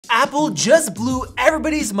Apple just blew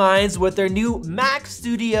everybody's minds with their new Mac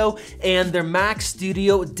Studio and their Mac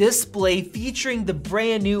Studio display featuring the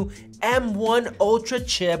brand new M1 Ultra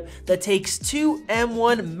chip that takes two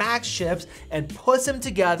M1 Max chips and puts them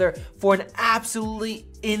together for an absolutely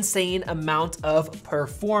insane amount of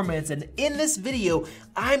performance. And in this video,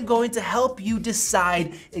 I'm going to help you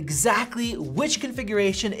decide exactly which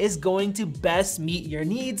configuration is going to best meet your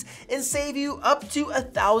needs and save you up to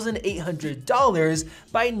 $1,800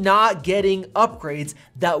 by not getting upgrades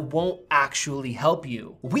that won't actually help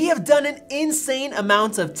you. We have done an insane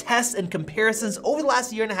amount of tests and comparisons over the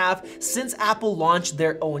last year and a half since Apple launched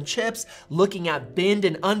their own chips, looking at binned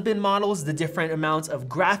and unbinned models, the different amounts of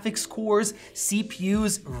graphics cores,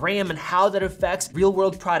 CPUs, RAM, and how that affects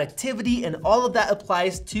real-world productivity, and all of that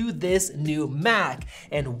applies to this new Mac.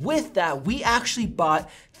 And with that, we actually bought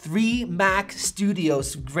 3 Mac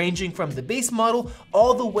Studios ranging from the base model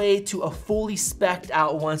all the way to a fully spec'd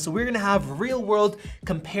out one. So we're gonna have real world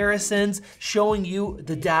comparisons showing you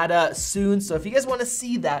the data soon. So if you guys wanna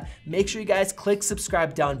see that, make sure you guys click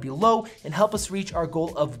subscribe down below and help us reach our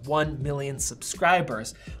goal of 1 million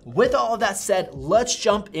subscribers. With all of that said, let's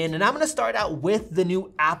jump in, and I'm gonna start out with the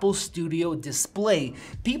new Apple Studio display.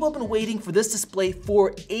 People have been waiting for this display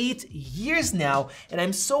for 8 years now, and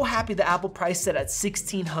I'm so happy that Apple priced it at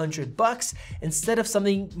 $1,600 instead of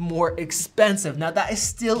something more expensive. Now that is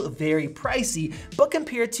still very pricey, but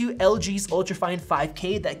compared to LG's Ultrafine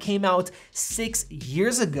 5K that came out 6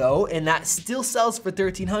 years ago and that still sells for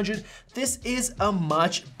 $1,300, this is a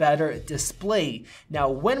much better display. Now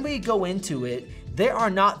when we go into it, there are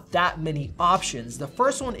not that many options. The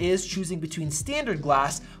first one is choosing between standard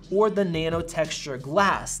glass or the nano texture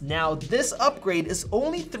glass. Now this upgrade is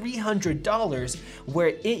only $300, where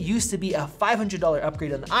it used to be a $500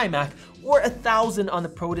 upgrade on the iMac or $1,000 on the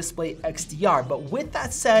Pro Display XDR. But with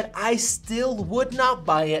that said, I still would not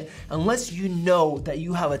buy it unless you know that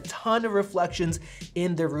you have a ton of reflections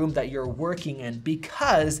in the room that you're working in,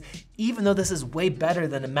 because even though this is way better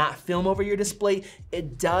than a matte film over your display,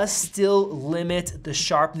 it does still limit the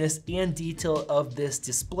sharpness and detail of this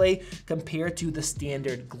display compared to the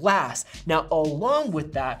standard glass. Now, along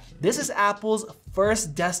with that, this is Apple's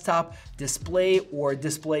first desktop display or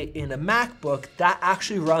display in a MacBook that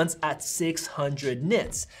actually runs at 600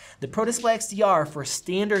 nits. The Pro Display XDR for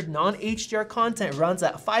standard non-HDR content runs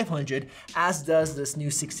at 500, as does this new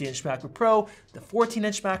 16-inch MacBook Pro, the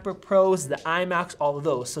 14-inch MacBook Pros, the iMacs, all of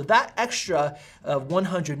those. So that extra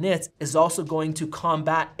 100 nits is also going to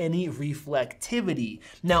combat any reflectivity.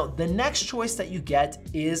 Now, the next choice that you get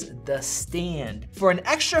is the stand. For an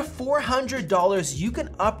extra $400, you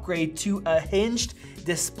can upgrade to a hinged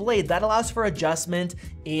display that allows for adjustment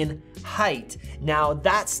in height. Now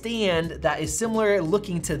that stand that is similar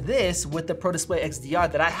looking to this with the Pro Display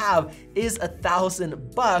XDR that I have is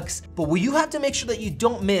 $1,000, but what you have to make sure that you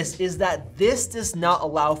don't miss is that this does not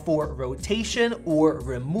allow for rotation or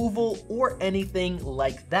removal or anything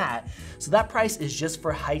like that. So that price is just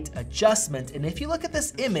for height adjustment. And if you look at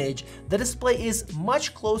this image, the display is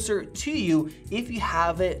much closer to you if you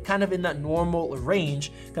have it kind of in that normal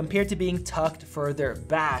range compared to being tucked further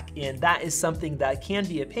back. And that is something that can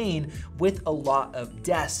be a pain with a lot of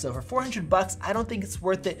desks. So for $400, I don't think it's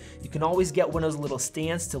worth it. You can always get one of those little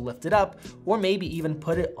stands to lift it up, or maybe even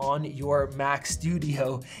put it on your Mac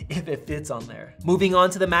Studio if it fits on there. Moving on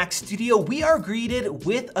to the Mac Studio, we are greeted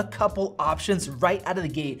with a couple options right out of the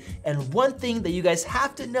gate. And one thing that you guys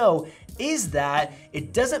have to know is that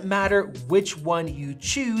it doesn't matter which one you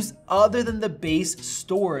choose other than the base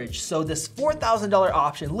storage. So this $4,000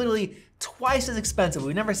 option, literally twice as expensive.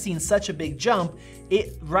 We've never seen such a big jump.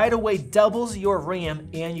 It right away doubles your RAM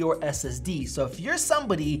and your SSD. So if you're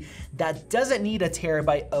somebody that doesn't need a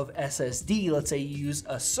terabyte of SSD, let's say you use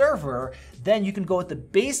a server, then you can go with the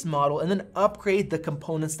base model and then upgrade the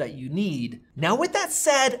components that you need. Now with that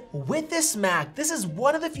said, with this Mac, this is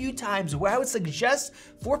one of the few times where I would suggest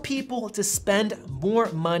for people to spend more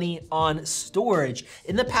money on storage.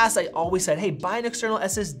 In the past, I always said, hey, buy an external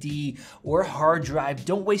SSD or hard drive.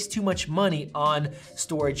 Don't waste too much money on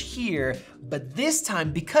storage here. But this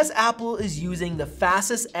time, because Apple is using the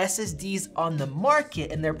fastest SSDs on the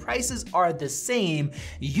market and their prices are the same,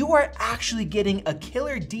 you are actually getting a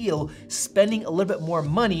killer deal spending a little bit more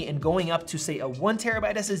money and going up to say a 1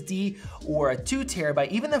 terabyte SSD or a 2 terabyte.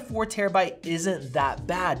 Even the 4 terabyte isn't that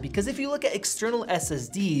bad, because if you look at external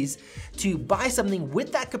SSDs to buy something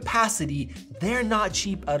with that capacity, they're not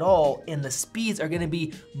cheap at all, and the speeds are gonna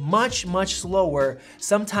be much, much slower,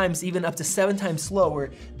 sometimes even up to 7 times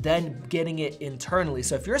slower than getting running it internally.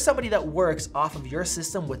 So if you're somebody that works off of your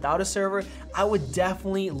system without a server, I would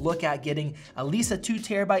definitely look at getting at least a 2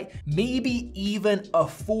 terabyte, maybe even a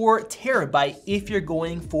 4 terabyte if you're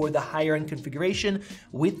going for the higher end configuration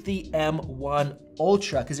with the M1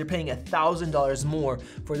 Ultra, because you're paying $1,000 more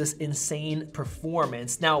for this insane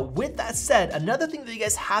performance. Now, with that said, another thing that you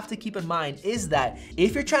guys have to keep in mind is that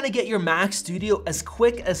if you're trying to get your Mac Studio as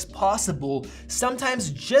quick as possible,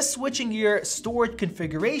 sometimes just switching your storage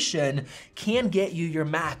configuration can get you your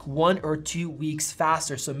Mac 1 or 2 weeks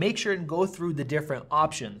faster. So make sure and go through the different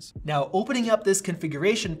options. Now, opening up this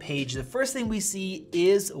configuration page, the first thing we see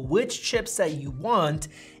is which chipset you want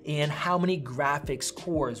and how many graphics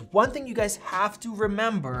cores. One thing you guys have to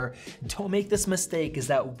remember, don't make this mistake, is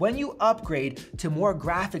that when you upgrade to more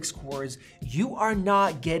graphics cores, you are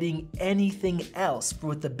not getting anything else. For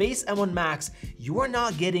with the base M1 Max, you are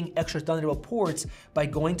not getting extra Thunderbolt ports by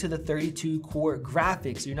going to the 32 core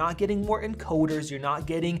graphics. You're not getting more encoders, you're not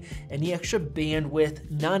getting any extra bandwidth,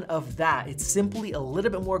 none of that. It's simply a little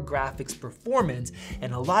bit more graphics performance.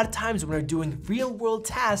 And a lot of times when we're doing real world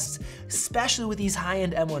tests, especially with these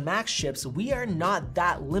high-end M1 Max chips, we are not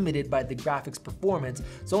that limited by the graphics performance.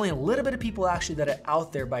 It's only a little bit of people actually that are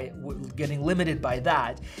out there by getting limited by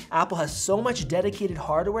that. Apple has so much dedicated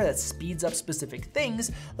hardware that speeds up specific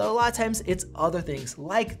things that a lot of times it's other things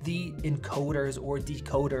like the encoders or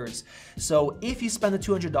decoders. So if you spend the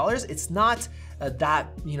 $200, it's not that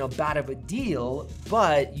bad of a deal,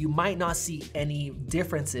 but you might not see any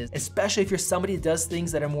differences, especially if you're somebody that does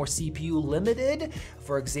things that are more CPU limited.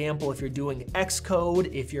 For example, if you're doing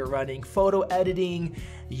Xcode, if you're running photo editing,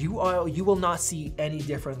 you will not see any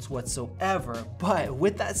difference whatsoever. But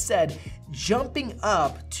with that said, jumping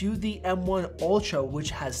up to the M1 Ultra, which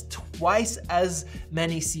has twice as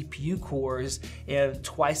many CPU cores and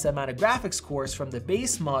twice the amount of graphics cores from the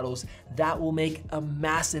base models, that will make a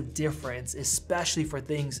massive difference, especially for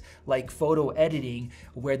things like photo editing,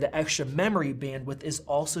 where the extra memory bandwidth is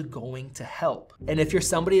also going to help. And if you're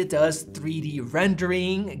somebody that does 3D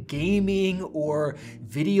rendering, gaming, or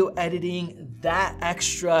video editing, that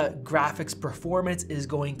extra graphics performance is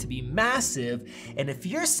going to be massive. And if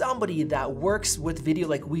you're somebody that works with video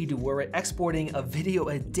like we do, where we're exporting a video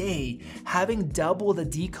a day, having double the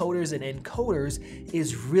decoders and encoders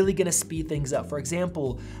is really gonna speed things up. For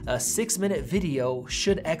example, a 6-minute video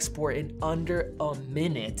should export in under a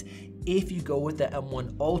minute if you go with the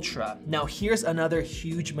M1 Ultra. Now, here's another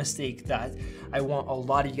huge mistake that I want a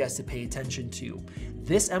lot of you guys to pay attention to.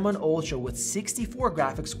 This M1 Ultra with 64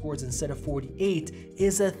 graphics cores instead of 48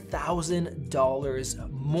 is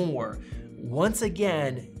 $1,000 more. Once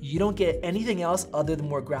again, you don't get anything else other than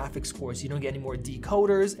more graphics cores. You don't get any more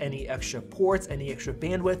decoders, any extra ports, any extra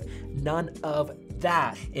bandwidth, none of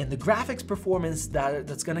that. And the graphics performance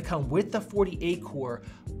that's gonna come with the 48 core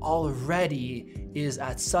already is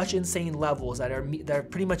at such insane levels that are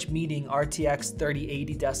pretty much meeting RTX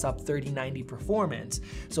 3080 desktop 3090 performance.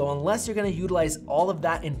 So unless you're gonna utilize all of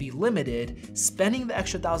that and be limited, spending the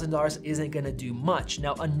extra $1,000 isn't gonna do much.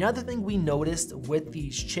 Now, another thing we noticed with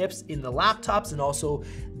these chips in the laptops and also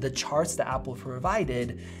the charts that Apple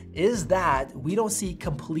provided is that we don't see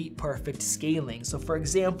complete perfect scaling. So for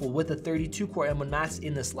example, with the 32 core M1 Max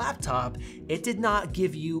in this laptop, it did not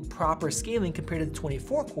give you proper scaling compared to the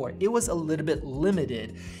 24 core. It was a little bit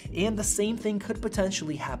limited. And the same thing could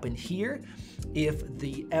potentially happen here. If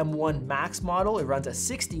the M1 Max model, it runs at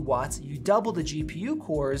 60 watts, you double the GPU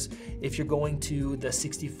cores. If you're going to the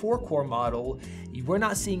 64 core model, we're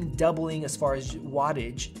not seeing doubling as far as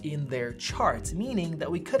wattage in their charts, meaning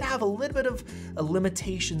that we could have a little bit of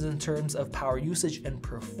limitations in terms of power usage and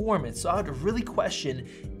performance. So I would really question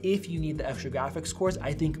if you need the extra graphics cores.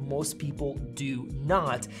 I think most people do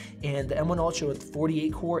not. And the M1 Ultra with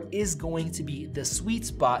 48 core is going to be the sweet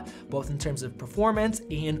spot, both in terms of performance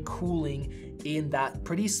and cooling in that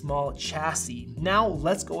pretty small chassis. Now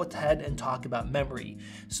let's go ahead and talk about memory.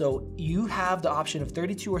 So you have the option of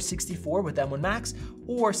 32 or 64 with M1 Max,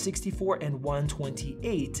 or 64 and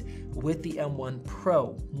 128 with the M1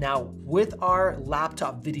 Pro. Now, with our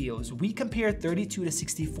laptop videos, we compared 32 to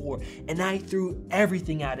 64, and I threw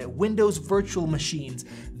everything at it. Windows virtual machines,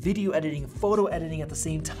 video editing, photo editing at the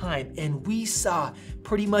same time, and we saw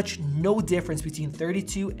pretty much no difference between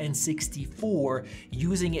 32 and 64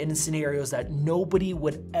 using it in scenarios that nobody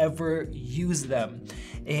would ever use them.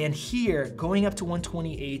 And here, going up to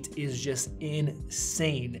 128 is just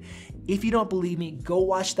insane. If you don't believe me, go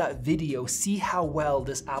watch that video, see how well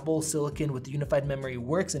this Apple Silicon with the unified memory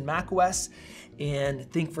works in macOS,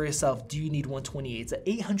 and think for yourself, do you need 128? It's an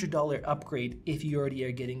 $800 upgrade if you already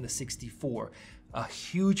are getting the 64. A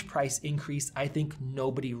huge price increase. I think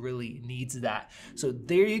nobody really needs that. So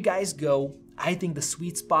there you guys go. I think the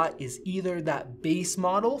sweet spot is either that base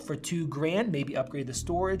model for $2,000, maybe upgrade the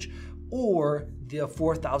storage, or the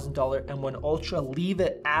 $4,000 M1 Ultra, leave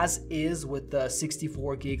it as is with the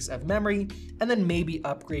 64 gigs of memory, and then maybe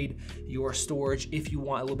upgrade your storage if you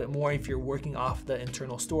want a little bit more. If you're working off the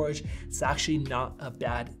internal storage, it's actually not a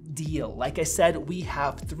bad deal. Like I said, we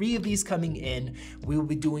have 3 of these coming in. We will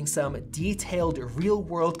be doing some detailed real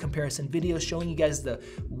world comparison videos showing you guys the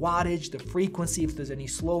wattage, the frequency, if there's any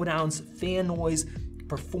slowdowns, fan noise,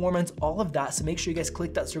 performance, all of that. So make sure you guys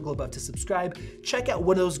click that circle above to subscribe. Check out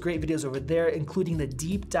one of those great videos over there, including the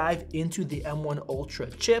deep dive into the M1 Ultra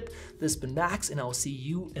chip. This has been Max, and I will see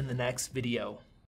you in the next video.